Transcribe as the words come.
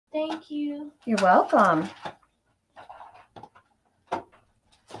Thank you. You're welcome.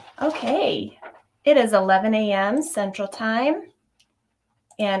 Okay, it is 11 a.m. Central Time,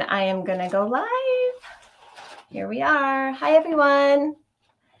 and I am going to go live. Here we are. Hi, everyone.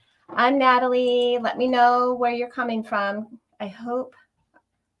 I'm Natalie. Let me know where you're coming from. I hope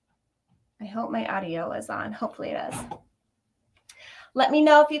my audio is on. Hopefully it is. Let me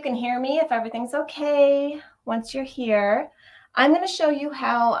know if you can hear me, if everything's okay once you're here. I'm going to show you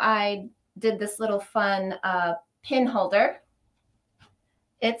how I did this little fun pin holder.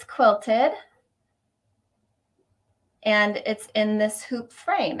 It's quilted, and it's in this hoop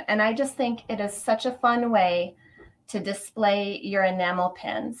frame. And I just think it is such a fun way to display your enamel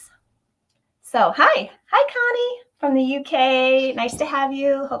pins. So hi Connie from the UK. Nice to have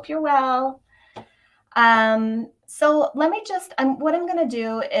you. Hope you're well. So let me just, what I'm going to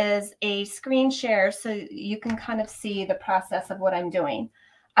do is a screen share so you can kind of see the process of what I'm doing.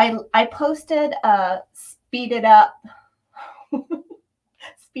 I posted a speeded up,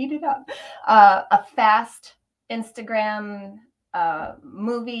 a fast Instagram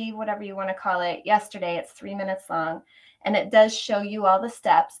movie, whatever you want to call it, yesterday. It's 3 minutes long, and it does show you all the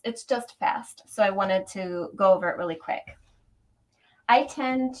steps. It's just fast, so I wanted to go over it really quick. I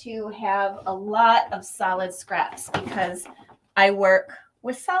tend to have a lot of solid scraps because I work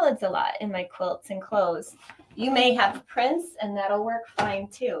with solids a lot in my quilts and clothes. You may have prints, and that'll work fine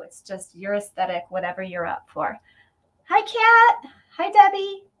too. It's just your aesthetic, whatever you're up for. Hi, Kat. Hi,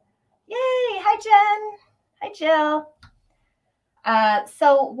 Debbie. Yay. Hi, Jen. Hi, Jill.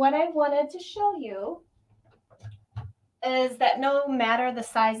 So what I wanted to show you is that no matter the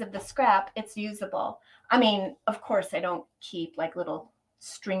size of the scrap, it's usable. I mean, of course, I don't keep like little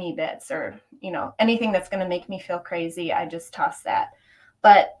stringy bits or, anything that's going to make me feel crazy. I just toss that.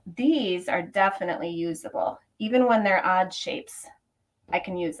 But these are definitely usable. Even when they're odd shapes, I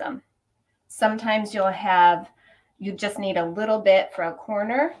can use them. Sometimes you just need a little bit for a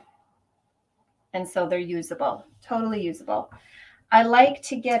corner, and so they're usable, totally usable. I like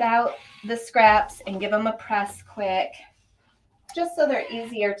to get out the scraps and give them a press quick, just so they're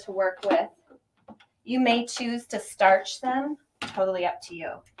easier to work with. You may choose to starch them, totally up to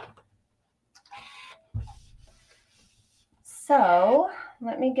you. So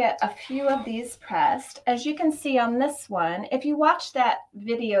let me get a few of these pressed. As you can see on this one, if you watched that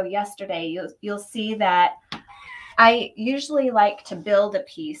video yesterday, you'll see that I usually like to build a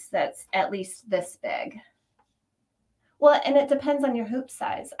piece that's at least this big. Well, and it depends on your hoop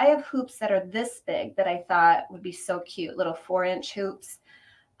size. I have hoops that are this big that I thought would be so cute, little 4-inch hoops.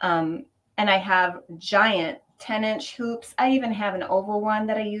 And I have giant 10-inch hoops. I even have an oval one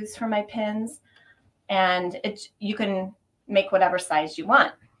that I use for my pins. And you can make whatever size you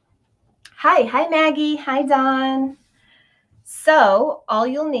want. Hi Maggie. Hi Dawn. So all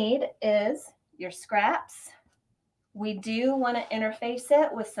you'll need is your scraps. We do want to interface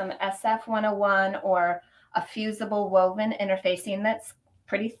it with some SF 101 or a fusible woven interfacing that's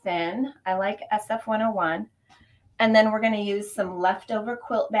pretty thin. I like SF 101. And then we're going to use some leftover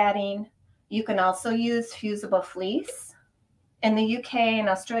quilt batting. You can also use fusible fleece. In the UK and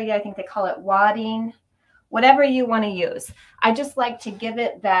Australia, I think they call it wadding. Whatever you want to use. I just like to give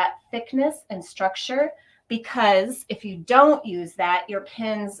it that thickness and structure, because if you don't use that, your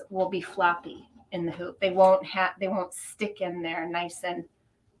pins will be floppy in the hoop. They won't stick in there nice and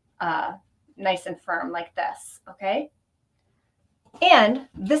firm like this, okay? And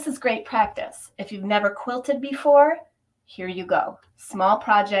this is great practice. If you've never quilted before, here you go. Small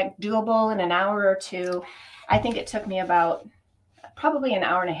project, doable in an hour or two. I think it took me about probably an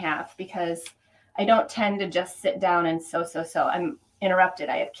hour and a half, because I don't tend to just sit down and sew. I'm interrupted.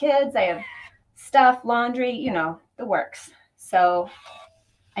 I have kids, I have stuff, laundry, the works. So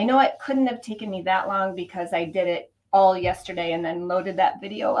I know it couldn't have taken me that long because I did it all yesterday and then loaded that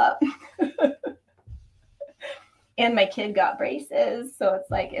video up. And my kid got braces, so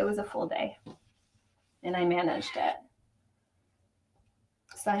it's like it was a full day, and I managed it.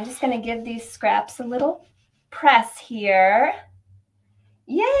 So I'm just going to give these scraps a little press here.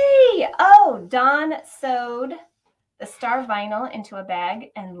 Yay! Oh, Dawn sewed the star vinyl into a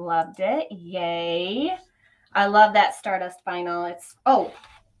bag and loved it. Yay! I love that Stardust vinyl. It's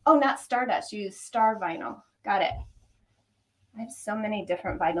not Stardust. You use star vinyl. Got it. I have so many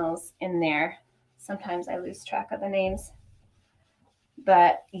different vinyls in there. Sometimes I lose track of the names.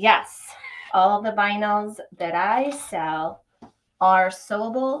 But yes, all the vinyls that I sell are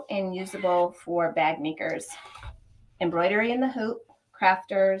sewable and usable for bag makers, embroidery in the hoop,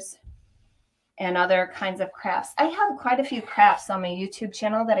 crafters, and other kinds of crafts. I have quite a few crafts on my YouTube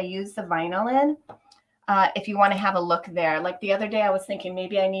channel that I use the vinyl in. if you want to have a look there. Like the other day I was thinking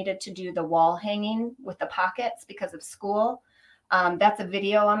maybe I needed to do the wall hanging with the pockets because of school. That's a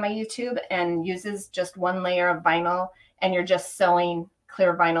video on my YouTube and uses just one layer of vinyl, and you're just sewing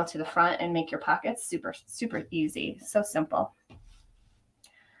clear vinyl to the front and make your pockets super, super easy. So simple.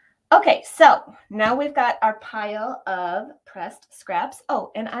 Okay, so now we've got our pile of pressed scraps.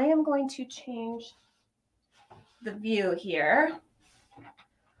 Oh, and I am going to change the view here.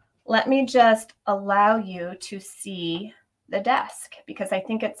 Let me just allow you to see the desk because I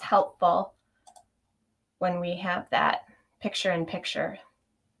think it's helpful when we have that picture in picture.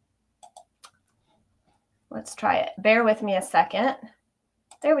 Let's try it. Bear with me a second.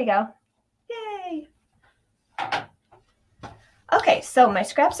 There we go. Yay. Okay, so my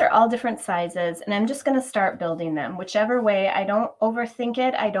scraps are all different sizes, and I'm just going to start building them. Whichever way, I don't overthink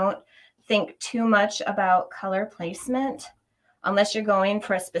it. I don't think too much about color placement. Unless you're going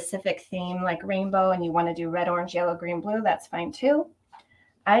for a specific theme like rainbow and you want to do red, orange, yellow, green, blue, that's fine too.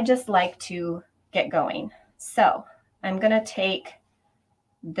 I just like to get going. So I'm going to take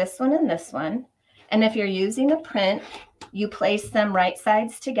this one and this one. And if you're using a print, you place them right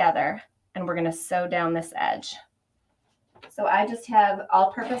sides together, and we're going to sew down this edge. So I just have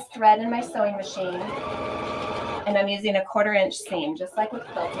all-purpose thread in my sewing machine, and I'm using a 1/4 inch seam, just like with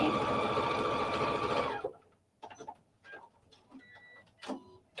quilting.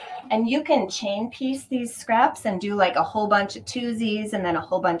 And you can chain piece these scraps and do like a whole bunch of 2s and then a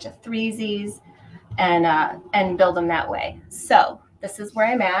whole bunch of 3s and build them that way. So this is where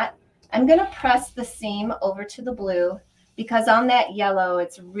I'm at. I'm going to press the seam over to the blue because on that yellow,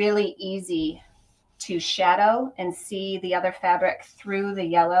 it's really easy to shadow and see the other fabric through the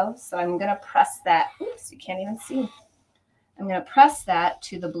yellow. So I'm going to press that. Oops, you can't even see. I'm going to press that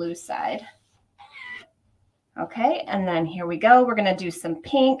to the blue side. Okay, and then here we go. We're going to do some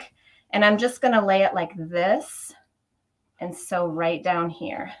pink. And I'm just going to lay it like this and sew right down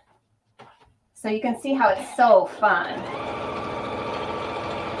here. So you can see how it's so fun.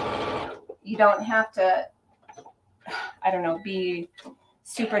 You don't have to, I don't know, be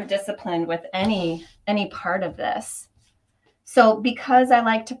super disciplined with any part of this. So because I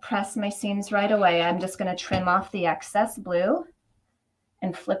like to press my seams right away, I'm just going to trim off the excess blue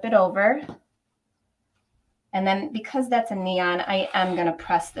and flip it over. And then because that's a neon, I am going to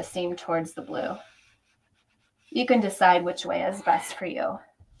press the seam towards the blue. You can decide which way is best for you.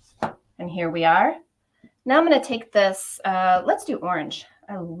 And here we are. Now I'm going to take this, let's do orange.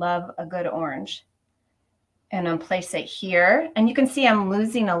 I love a good orange. And I'll place it here. And you can see I'm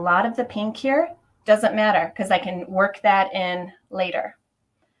losing a lot of the pink here. Doesn't matter because I can work that in later.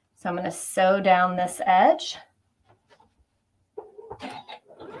 So I'm going to sew down this edge.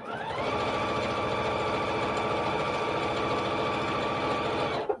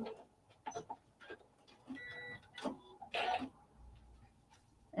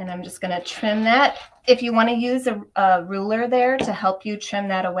 And I'm just going to trim that. If you want to use a ruler there to help you trim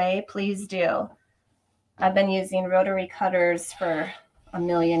that away, please do. I've been using rotary cutters for a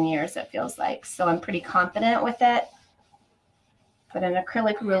million years, it feels like. So I'm pretty confident with it. But an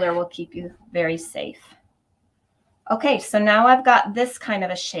acrylic ruler will keep you very safe. Okay, so now I've got this kind of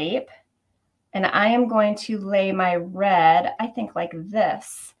a shape. And I am going to lay my red, I think like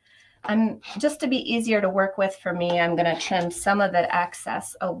this. Just to be easier to work with for me, I'm going to trim some of the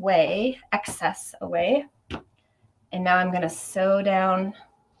excess away. And now I'm going to sew down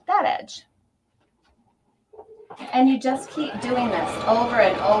that edge. And you just keep doing this over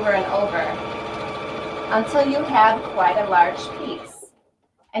and over and over until you have quite a large piece.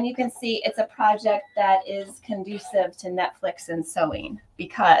 And you can see it's a project that is conducive to Netflix and sewing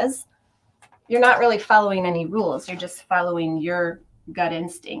because you're not really following any rules. You're just following your gut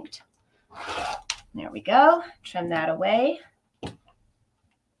instinct. There we go. Trim that away.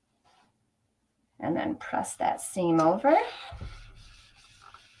 And then press that seam over.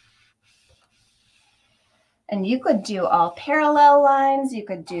 And you could do all parallel lines. You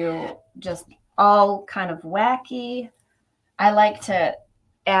could do just all kind of wacky. I like to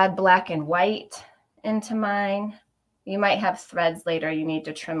add black and white into mine. You might have threads later you need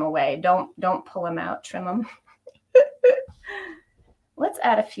to trim away. Don't pull them out, trim them. Let's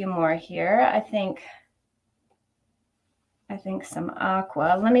add a few more here. I think some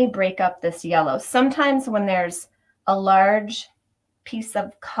aqua. Let me break up this yellow. Sometimes when there's a large piece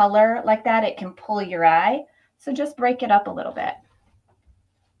of color like that, it can pull your eye. So just break it up a little bit.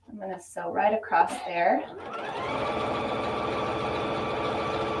 I'm going to sew right across there.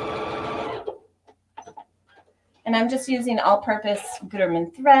 And I'm just using all-purpose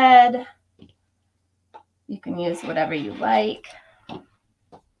Gutermann thread. You can use whatever you like.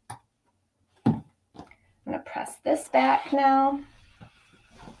 pass this back now.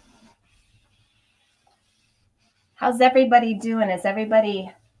 How's everybody doing? Is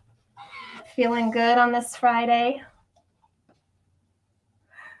everybody feeling good on this Friday?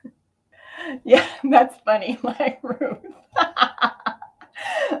 Yeah, that's funny, like Ruth.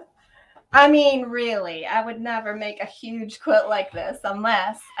 I mean, really, I would never make a huge quilt like this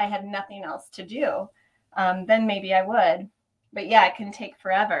unless I had nothing else to do. Then maybe I would. But yeah, it can take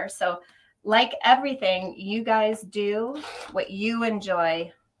forever. So like everything, you guys do what you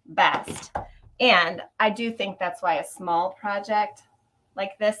enjoy best. And I do think that's why a small project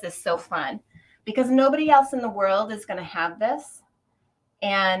like this is so fun, because nobody else in the world is going to have this.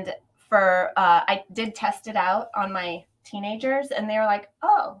 And I did test it out on my teenagers, and they were like,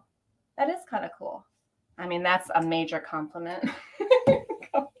 oh, that is kind of cool. I mean, that's a major compliment.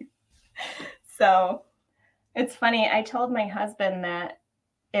 So it's funny. I told my husband that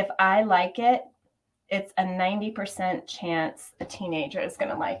if I like it, it's a 90% chance a teenager is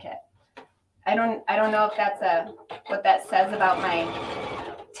going to like it. I don't know if that's what that says about my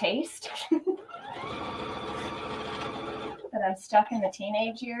taste. That I'm stuck in the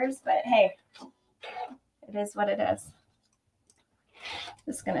teenage years, but hey, it is what it is.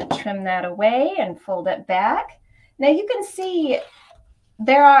 Just going to trim that away and fold it back. Now you can see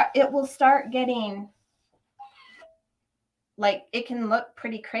it will start getting, like, it can look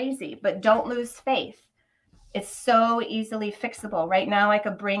pretty crazy, but don't lose faith. It's so easily fixable. Right now I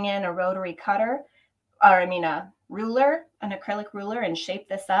could bring in a rotary cutter, a ruler, an acrylic ruler, and shape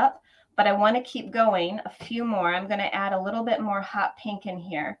this up. But I want to keep going a few more. I'm going to add a little bit more hot pink in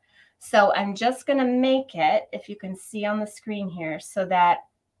here. So I'm just going to make it, if you can see on the screen here, so that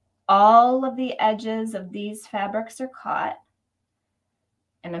all of the edges of these fabrics are caught.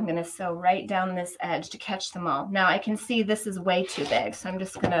 And I'm going to sew right down this edge to catch them all. Now I can see this is way too big, so I'm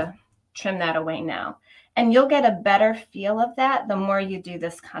just going to trim that away now. And you'll get a better feel of that the more you do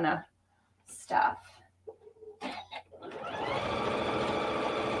this kind of stuff.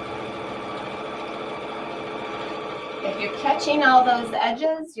 If you're catching all those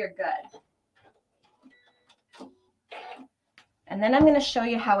edges, you're good. And then I'm going to show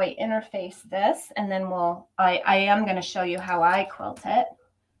you how I interface this, and then I am going to show you how I quilt it,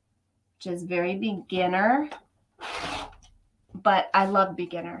 which is very beginner, but I love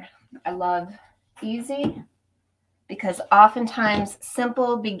beginner. I love easy, because oftentimes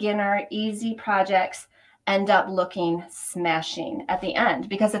simple, beginner, easy projects end up looking smashing at the end,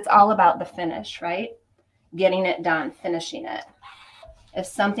 because it's all about the finish, right? Getting it done, finishing it. If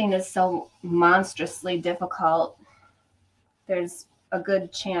something is so monstrously difficult, there's a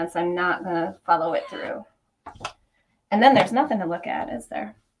good chance I'm not going to follow it through. And then there's nothing to look at, is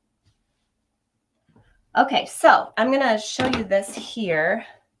there? Okay, so I'm going to show you this here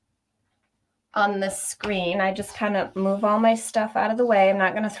on the screen. I just kind of move all my stuff out of the way. I'm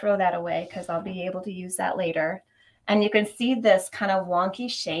not going to throw that away because I'll be able to use that later. And you can see this kind of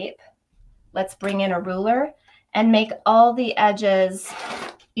wonky shape. Let's bring in a ruler and make all the edges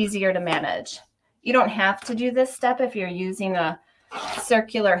easier to manage. You don't have to do this step if you're using a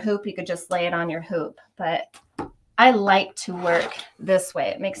circular hoop. You could just lay it on your hoop. But I like to work this way.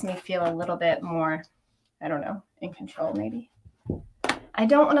 It makes me feel a little bit more, I don't know, in control maybe. I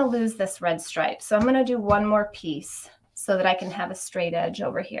don't want to lose this red stripe, so I'm going to do one more piece so that I can have a straight edge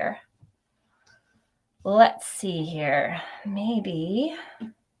over here. Let's see here. Maybe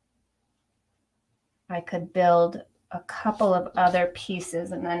I could build a couple of other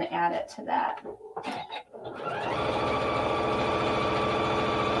pieces and then add it to that.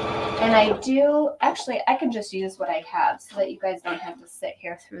 And I can just use what I have so that you guys don't have to sit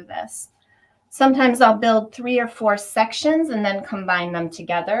here through this. Sometimes I'll build 3 or 4 sections and then combine them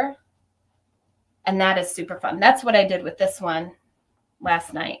together. And that is super fun. That's what I did with this one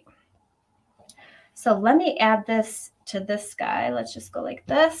last night. So let me add this to this guy. Let's just go like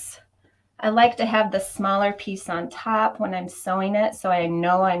this. I like to have the smaller piece on top when I'm sewing it, so I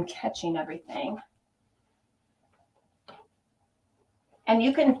know I'm catching everything. And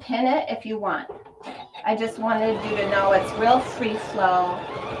you can pin it if you want. I just wanted you to know it's real free flow,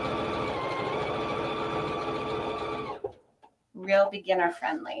 real beginner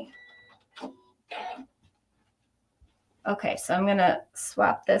friendly. Okay, so I'm gonna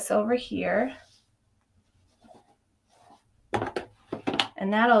swap this over here.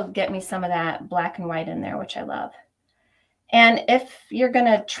 And that'll get me some of that black and white in there, which I love. And if you're going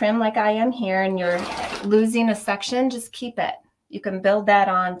to trim like I am here and you're losing a section, just keep it. You can build that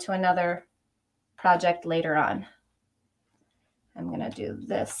on to another project later on. I'm going to do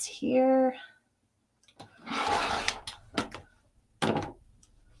this here.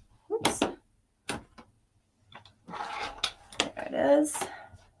 Oops. is.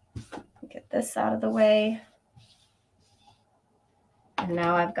 Get this out of the way. And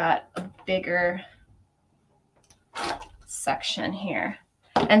now I've got a bigger section here.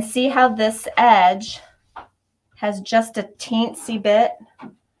 And see how this edge has just a teensy bit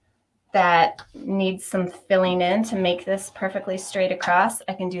that needs some filling in to make this perfectly straight across.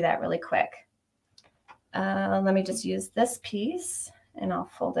 I can do that really quick. Let me just use this piece and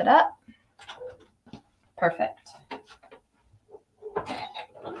I'll fold it up. Perfect.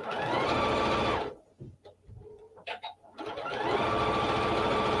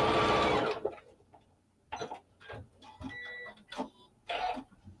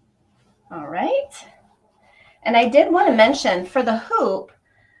 All right. And I did want to mention for the hoop,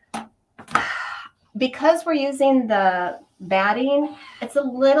 because we're using the batting, it's a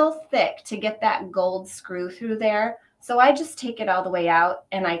little thick to get that gold screw through there. So I just take it all the way out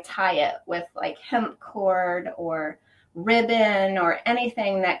and I tie it with like hemp cord or ribbon or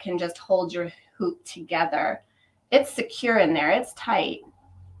anything that can just hold your hoop together. It's secure in there, it's tight.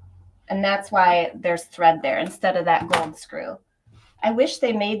 And that's why there's thread there instead of that gold screw. I wish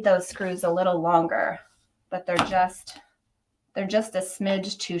they made those screws a little longer, but they're just a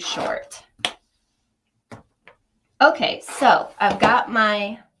smidge too short. Okay, so I've got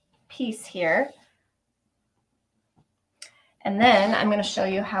my piece here. And then I'm going to show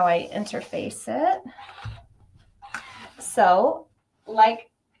you how I interface it. So like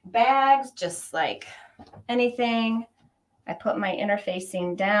bags, just like anything, I put my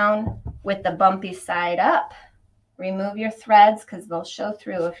interfacing down with the bumpy side up. Remove your threads because they'll show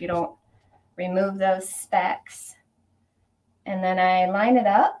through if you don't remove those specks. And then I line it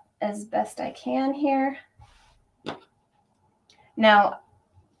up as best I can here. Now,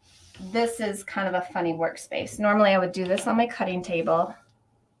 this is kind of a funny workspace. Normally I would do this on my cutting table,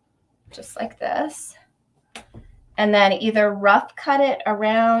 just like this. And then either rough cut it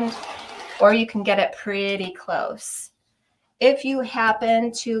around or you can get it pretty close. If you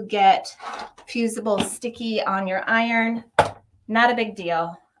happen to get fusible sticky on your iron, not a big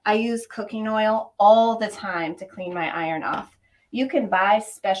deal. I use cooking oil all the time to clean my iron off. You can buy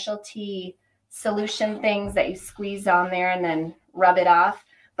specialty solution things that you squeeze on there and then rub it off.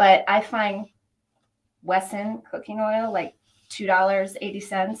 But I find Wesson cooking oil, like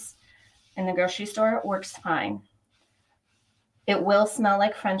 $2.80 in the grocery store, works fine. It will smell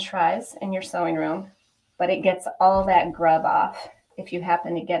like French fries in your sewing room, but it gets all that grub off if you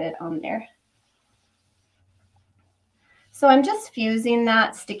happen to get it on there. So I'm just fusing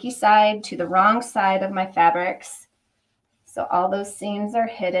that sticky side to the wrong side of my fabrics. So all those seams are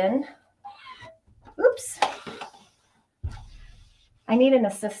hidden. Oops. I need an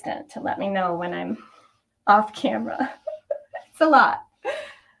assistant to let me know when I'm off camera. It's a lot.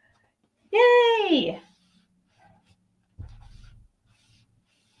 Yay!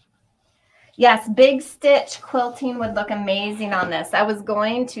 Yes, big stitch quilting would look amazing on this. I was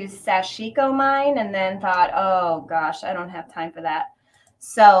going to sashiko mine and then thought, oh gosh, I don't have time for that.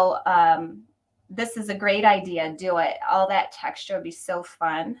 So this is a great idea. Do it. All that texture would be so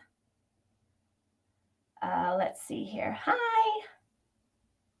fun. Let's see here. Hi.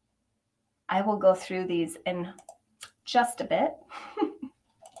 I will go through these in just a bit.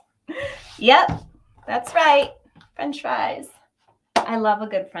 Yep, that's right. French fries. I love a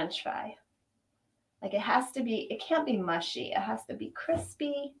good French fry. Like it has to be, it can't be mushy. It has to be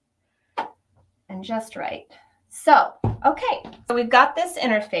crispy and just right. So, okay, so we've got this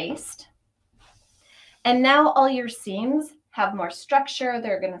interfaced. And now all your seams have more structure.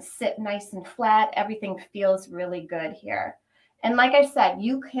 They're going to sit nice and flat. Everything feels really good here. And like I said,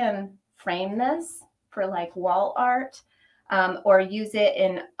 you can frame this for like wall art or use it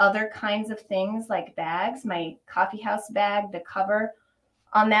in other kinds of things like bags. My coffee house bag, the cover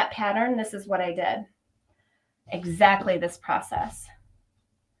on that pattern, this is what I did. Exactly this process.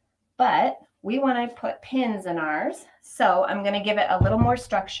 But we want to put pins in ours. So I'm going to give it a little more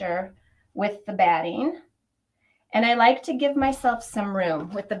structure with the batting. And I like to give myself some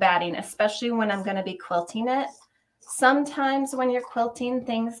room with the batting, especially when I'm going to be quilting it. Sometimes when you're quilting,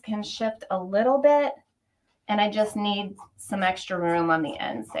 things can shift a little bit, and I just need some extra room on the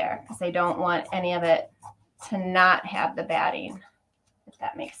ends there because I don't want any of it to not have the batting, if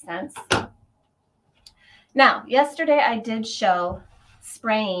that makes sense. Now, yesterday I did show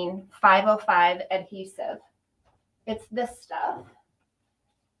spraying 505 adhesive. It's this stuff.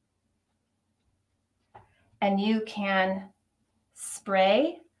 And you can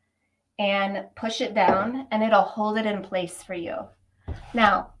spray and push it down and it'll hold it in place for you.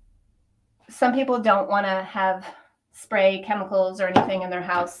 Now, some people don't want to have spray chemicals or anything in their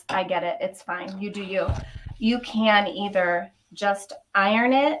house. I get it. It's fine. You do you. You can either just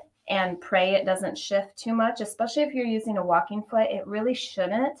iron it and pray it doesn't shift too much, especially if you're using a walking foot. It really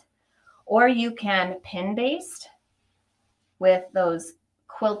shouldn't. Or you can pin baste with those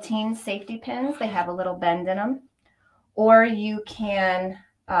quilting safety pins. They have a little bend in them. Or you can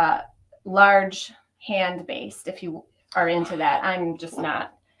large hand baste if you are into that. I'm just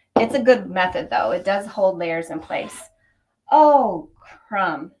not. It's a good method though. It does hold layers in place. Oh,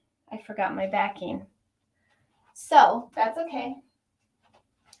 crumb. I forgot my backing. So that's okay.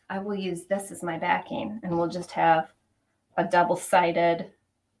 I will use this as my backing, and we'll just have a double-sided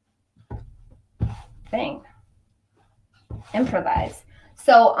thing. Improvise.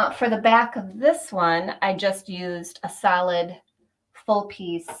 So for the back of this one, I just used a solid, full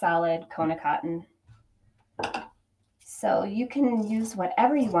piece, solid Kona cotton. So you can use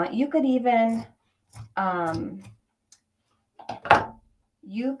whatever you want. You could even,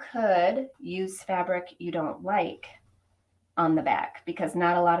 you could use fabric you don't like on the back, because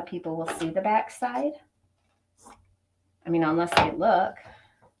not a lot of people will see the back side. I mean, unless they look.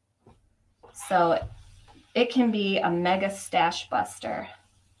 So it can be a mega stash buster.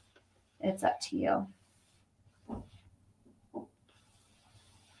 It's up to you.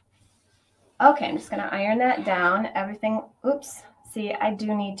 Okay, I'm just going to iron that down. Everything, oops. See, I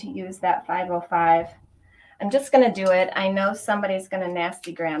do need to use that 505. I'm just going to do it. I know somebody's going to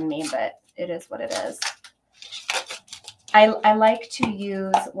nasty gram me, but it is what it is. I like to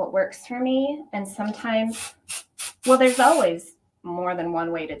use what works for me, and sometimes, well, there's always more than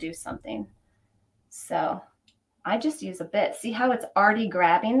one way to do something. So I just use a bit. See how it's already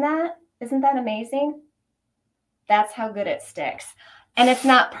grabbing that? Isn't that amazing? That's how good it sticks. And it's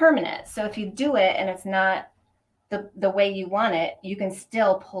not permanent. So if you do it and it's not the way you want it, you can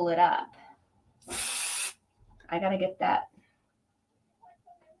still pull it up. I got to get that.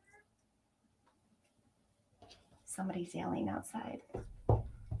 Somebody's yelling outside.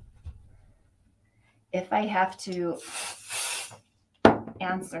 If I have to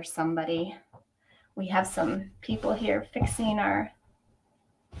answer somebody, we have some people here fixing our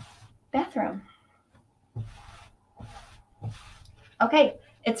bathroom. Okay,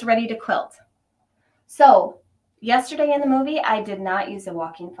 it's ready to quilt. So yesterday in the movie, I did not use a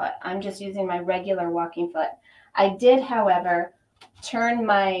walking foot. I'm just using my regular walking foot. I did, however, turn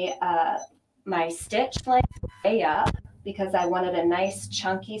my my stitch length way up because I wanted a nice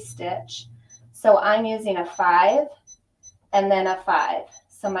chunky stitch. So I'm using a 5 and then a 5.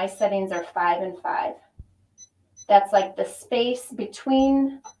 So my settings are 5 and 5. That's like the space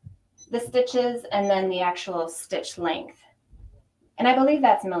between the stitches and then the actual stitch length. And I believe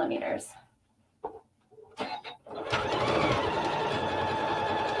that's millimeters.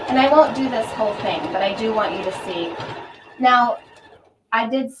 And I won't do this whole thing, but I do want you to see. Now, I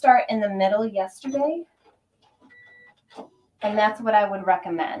did start in the middle yesterday, and that's what I would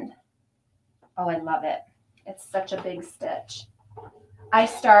recommend. Oh, I love it. It's such a big stitch. I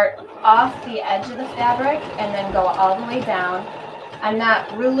start off the edge of the fabric and then go all the way down. I'm not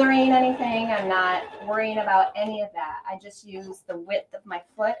rulering anything. I'm not worrying about any of that. I just use the width of my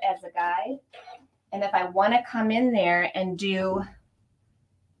foot as a guide. And if I want to come in there and do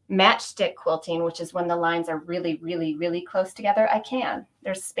matchstick quilting, which is when the lines are really, really, really close together, I can.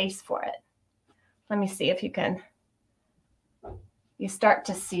 There's space for it. Let me see if you can. You start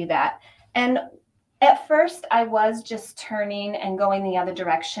to see that. And at first I was just turning and going the other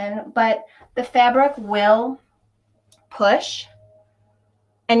direction, but the fabric will push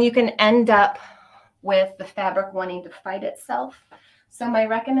and you can end up with the fabric wanting to fight itself. So my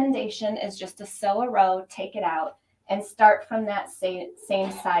recommendation is just to sew a row, take it out, and start from that same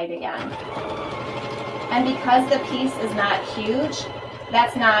side again. And because the piece is not huge,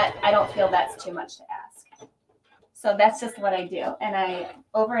 I don't feel that's too much to ask. So that's just what I do. And I,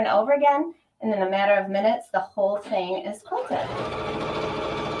 over and over again, and in a matter of minutes, the whole thing is quilted.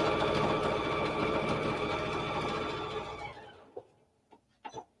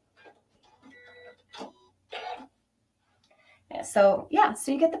 So yeah,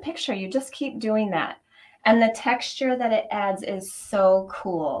 so you get the picture. You just keep doing that. And the texture that it adds is so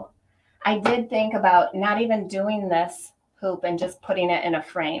cool. I did think about not even doing this hoop and just putting it in a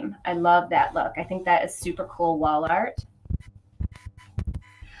frame. I love that look. I think that is super cool wall art.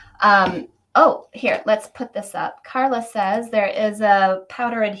 Oh, here, let's put this up. Carla says there is a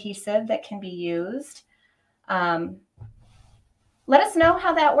powder adhesive that can be used. Let us know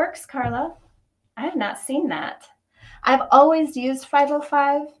how that works, Carla. I have not seen that. I've always used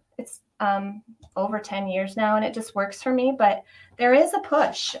 505. It's over 10 years now, and it just works for me. But there is a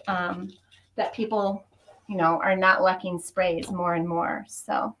push that people, you know, are not liking sprays more and more.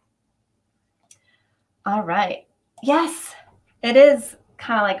 So, all right. Yes, It is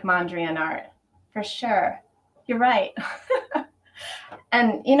kind of like Mondrian art, for sure. You're right.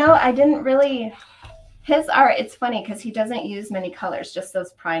 And, you know, I didn't really, his art, it's funny because he doesn't use many colors, just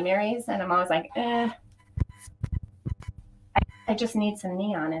those primaries. And I'm always like, I just need some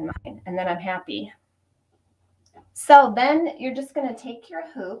neon in mine, and then I'm happy. So then you're just going to take your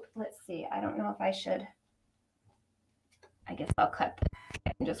hoop. Let's see. I don't know if I should. I guess I'll cut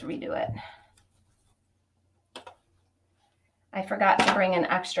this and just redo it. I forgot to bring an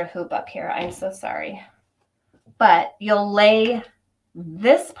extra hoop up here. I'm so sorry. But you'll lay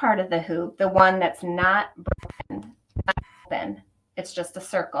this part of the hoop, the one that's not broken, not open, it's just a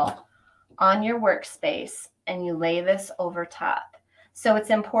circle, on your workspace, and you lay this over top. So it's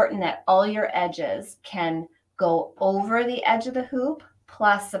important that all your edges can go over the edge of the hoop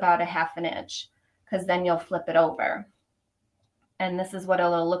plus about a ½ inch, because then you'll flip it over. And this is what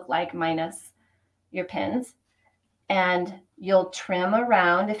it'll look like minus your pins. And you'll trim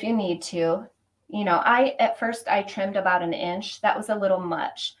around if you need to. You know, at first I trimmed about 1 inch. That was a little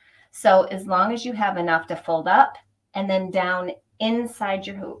much. So as long as you have enough to fold up and then down inside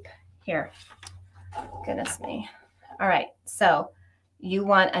your hoop. Here, goodness me. All right, so you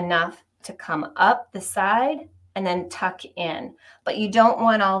want enough to come up the side and then tuck in, but you don't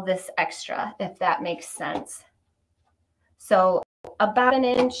want all this extra, if that makes sense. So about 1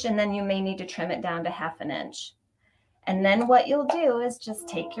 inch, and then you may need to trim it down to ½ inch. And then what you'll do is just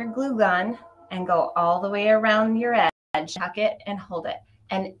take your glue gun and go all the way around your edge, tuck it and hold it,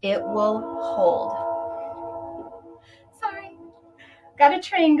 and it will hold. Sorry, got a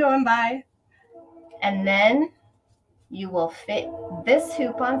train going by. And then you will fit this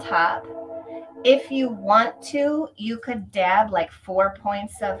hoop on top. If you want to, you could dab like 4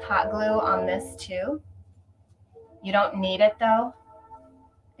 points of hot glue on this too. You don't need it though,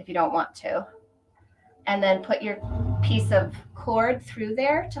 if you don't want to. And then put your piece of cord through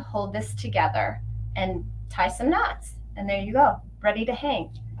there to hold this together and tie some knots. And there you go, ready to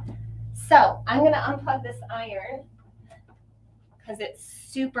hang. So I'm going to unplug this iron because it's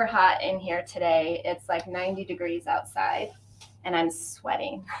super hot in here today. It's like 90 degrees outside and I'm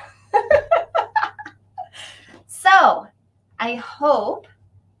sweating. So I hope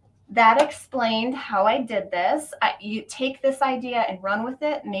that explained how I did this. You take this idea and run with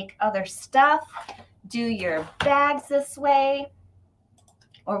it, make other stuff, do your bags this way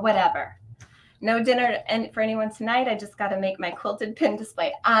or whatever. No dinner and for anyone tonight. I just got to make my quilted pin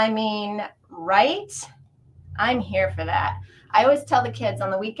display. I mean, right? I'm here for that. I always tell the kids on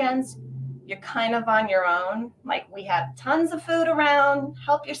the weekends, you're kind of on your own. Like, we have tons of food around.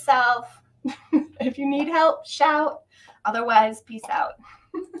 Help yourself. If you need help, shout. Otherwise, peace out.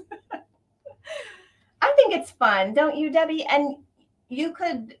 I think it's fun, don't you, Debbie? And you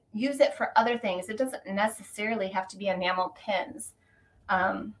could use it for other things. It doesn't necessarily have to be enamel pins.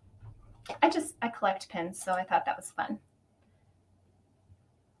 I collect pins, so I thought that was fun.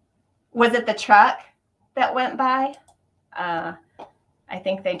 Was it the truck that went by? I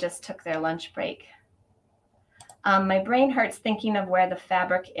think they just took their lunch break. My brain hurts thinking of where the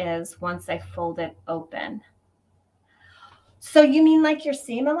fabric is once I fold it open. So you mean like your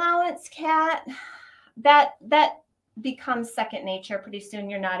seam allowance, Kat? That becomes second nature. Pretty soon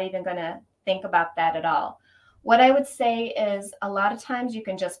you're not even going to think about that at all. What I would say is a lot of times you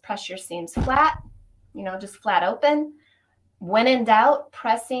can just press your seams flat, you know, just flat open. When in doubt,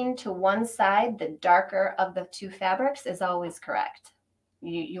 pressing to one side, the darker of the two fabrics, is always correct.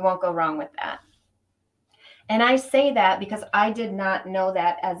 You won't go wrong with that. And I say that because I did not know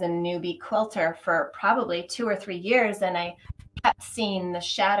that as a newbie quilter for probably 2 or 3 years, and I kept seeing the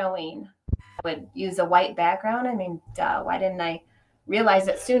shadowing. I would use a white background. I mean, duh, why didn't I realize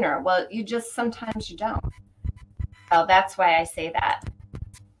it sooner? Well, sometimes you don't. So that's why I say that.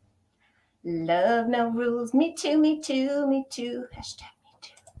 Love no rules. Me too, me too, me too. Hashtag me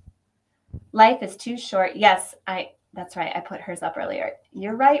too. Life is too short. Yes, that's right. I put hers up earlier.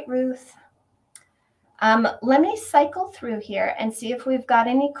 You're right, Ruth. Let me cycle through here and see if we've got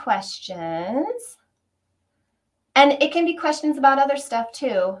any questions. And it can be questions about other stuff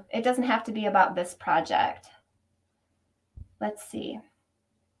too. It doesn't have to be about this project. Let's see.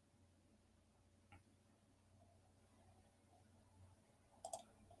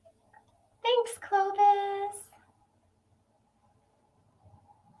 Thanks, Clovis.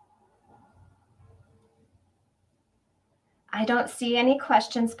 I don't see any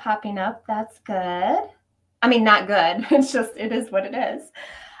questions popping up. That's good. I mean, not good. It's just, it is what it is.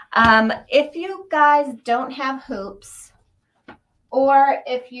 If you guys don't have hoops, or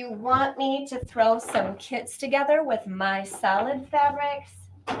if you want me to throw some kits together with my solid fabrics,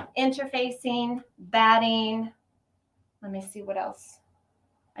 interfacing, batting, Let me see what else.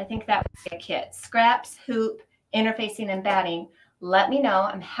 I think that would be a kit. Scraps, hoop, interfacing, and batting. Let me know.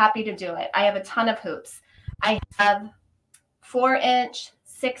 I'm happy to do it. I have a ton of hoops. I have 4-inch,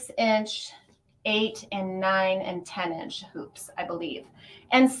 6-inch, 8 and 9 and 10-inch hoops, I believe.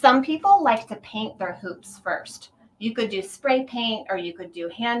 And some people like to paint their hoops first. You could do spray paint, or you could do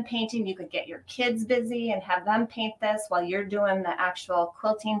hand painting. You could get your kids busy and have them paint this while you're doing the actual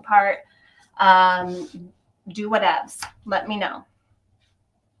quilting part. Do whatevs. Let me know.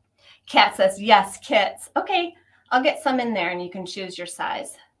 Kat says, yes, kits. Okay, I'll get some in there and you can choose your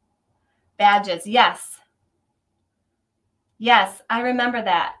size. Badges, yes. Yes, I remember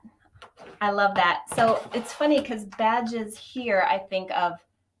that. I love that. So it's funny because badges here, I think of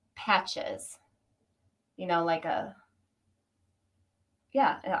patches, you know, like a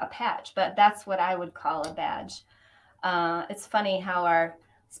patch, but that's what I would call a badge. It's funny how our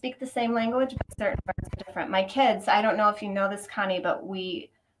speak the same language, but certain words are different. My kids, I don't know if you know this, Connie, but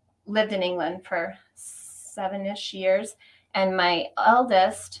we lived in England for 7-ish years, and my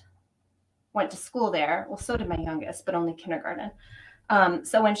eldest went to school there. Well, so did my youngest, but only kindergarten.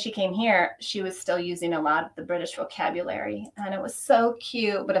 So when she came here, she was still using a lot of the British vocabulary, and it was so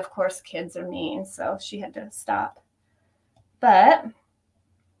cute. But of course, kids are mean, so she had to stop. But,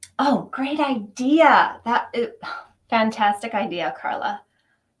 oh, great idea. Fantastic idea, Carla.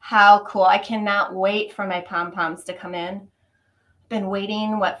 How cool. I cannot wait for my pom-poms to come in. Been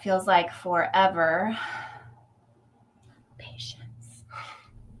waiting what feels like forever. Patience.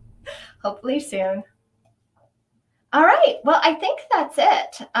 Hopefully soon. All right. Well, I think that's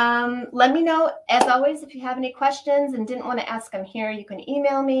it. Let me know, as always, if you have any questions and didn't want to ask them here, you can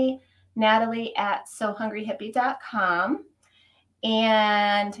email me, Natalie@sohungryhippie.com.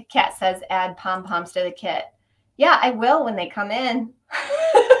 And Kat says, add pom-poms to the kit. Yeah, I will when they come in.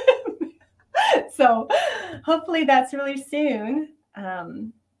 So hopefully that's really soon.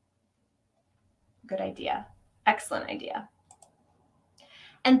 Good idea. Excellent idea.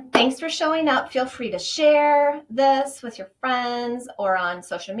 And thanks for showing up. Feel free to share this with your friends or on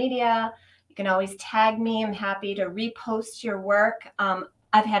social media. You can always tag me. I'm happy to repost your work.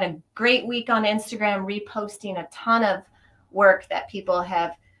 I've had a great week on Instagram reposting a ton of work that people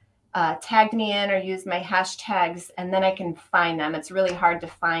have tagged me in or used my hashtags, and then I can find them. It's really hard to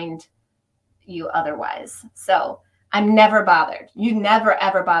find you otherwise. So I'm never bothered. You never,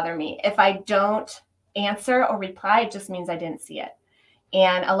 ever bother me. If I don't answer or reply, it just means I didn't see it.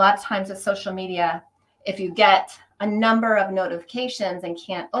 And a lot of times with social media, if you get a number of notifications and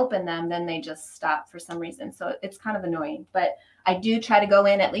can't open them, then they just stop for some reason. So it's kind of annoying. But I do try to go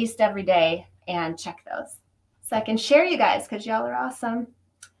in at least every day and check those, so I can share you guys, because y'all are awesome.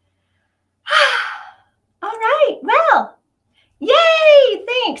 All right. Well, yay.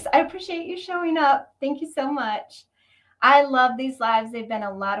 Thanks. I appreciate you showing up. Thank you so much. I love these lives. They've been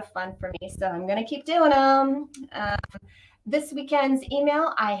a lot of fun for me, so I'm going to keep doing them. This weekend's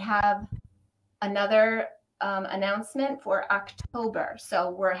email, I have another announcement for October.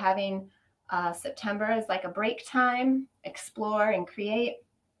 So we're having September as like a break time, explore and create.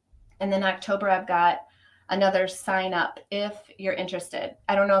 And then October, I've got another sign up if you're interested.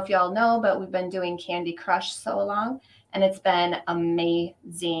 I don't know if y'all know, but we've been doing Candy Crush so long, and it's been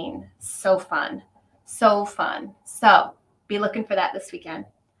amazing. So fun. So fun. So be looking for that this weekend.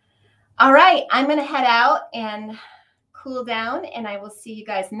 All right, I'm going to head out and cool down, and I will see you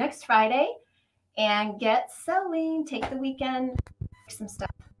guys next Friday, and get sewing. Take the weekend, some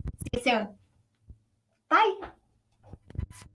stuff. See you soon. Bye.